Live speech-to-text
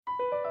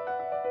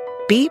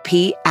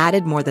BP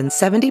added more than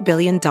 $70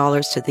 billion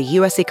to the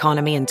U.S.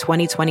 economy in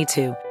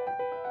 2022.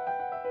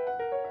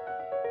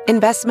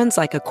 Investments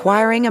like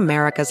acquiring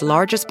America's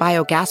largest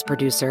biogas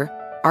producer,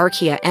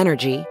 Archaea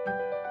Energy,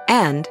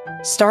 and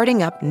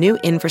starting up new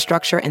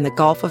infrastructure in the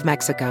Gulf of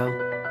Mexico.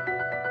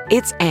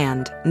 It's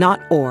and,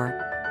 not or.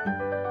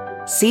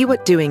 See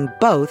what doing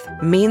both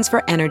means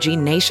for energy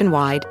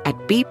nationwide at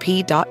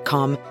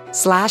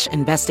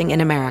bp.com/investing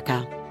in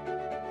America.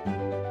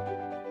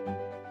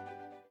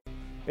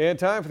 And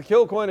time for the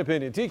Kilcoyne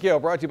Opinion. TKO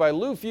brought to you by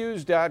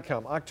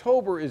LouFuse.com.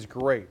 October is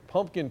great.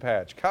 Pumpkin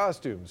patch,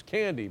 costumes,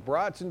 candy,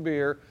 brats and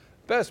beer.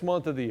 Best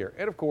month of the year.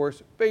 And of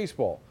course,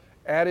 baseball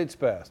at its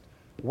best.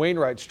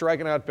 Wainwright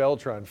striking out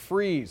Beltran.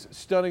 Freeze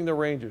stunning the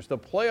Rangers. The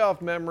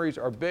playoff memories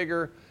are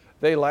bigger.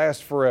 They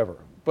last forever.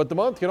 But the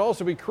month can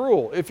also be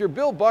cruel. If you're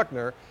Bill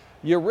Buckner,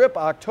 you rip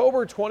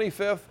October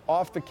 25th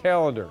off the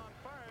calendar.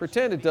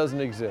 Pretend it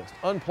doesn't exist.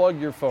 Unplug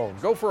your phone.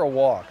 Go for a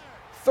walk.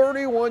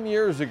 31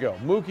 years ago,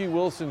 Mookie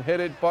Wilson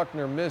hit it.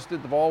 Buckner missed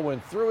it. The ball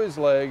went through his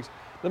legs.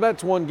 The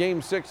Mets won Game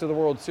 6 of the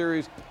World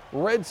Series.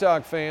 Red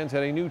Sox fans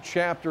had a new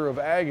chapter of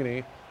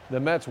agony.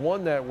 The Mets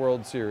won that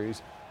World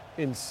Series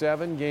in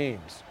 7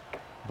 games.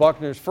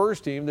 Buckner's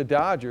first team, the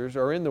Dodgers,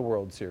 are in the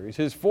World Series.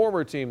 His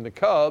former team, the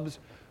Cubs,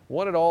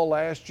 won it all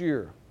last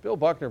year. Bill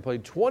Buckner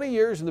played 20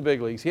 years in the big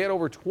leagues. He had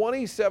over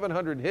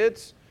 2,700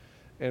 hits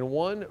and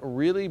one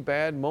really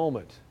bad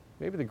moment.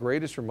 Maybe the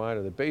greatest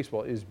reminder that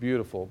baseball is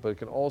beautiful, but it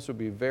can also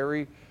be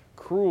very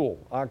cruel.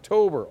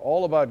 October,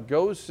 all about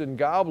ghosts and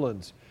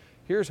goblins.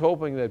 Here's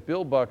hoping that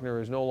Bill Buckner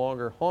is no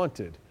longer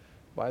haunted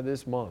by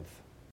this month.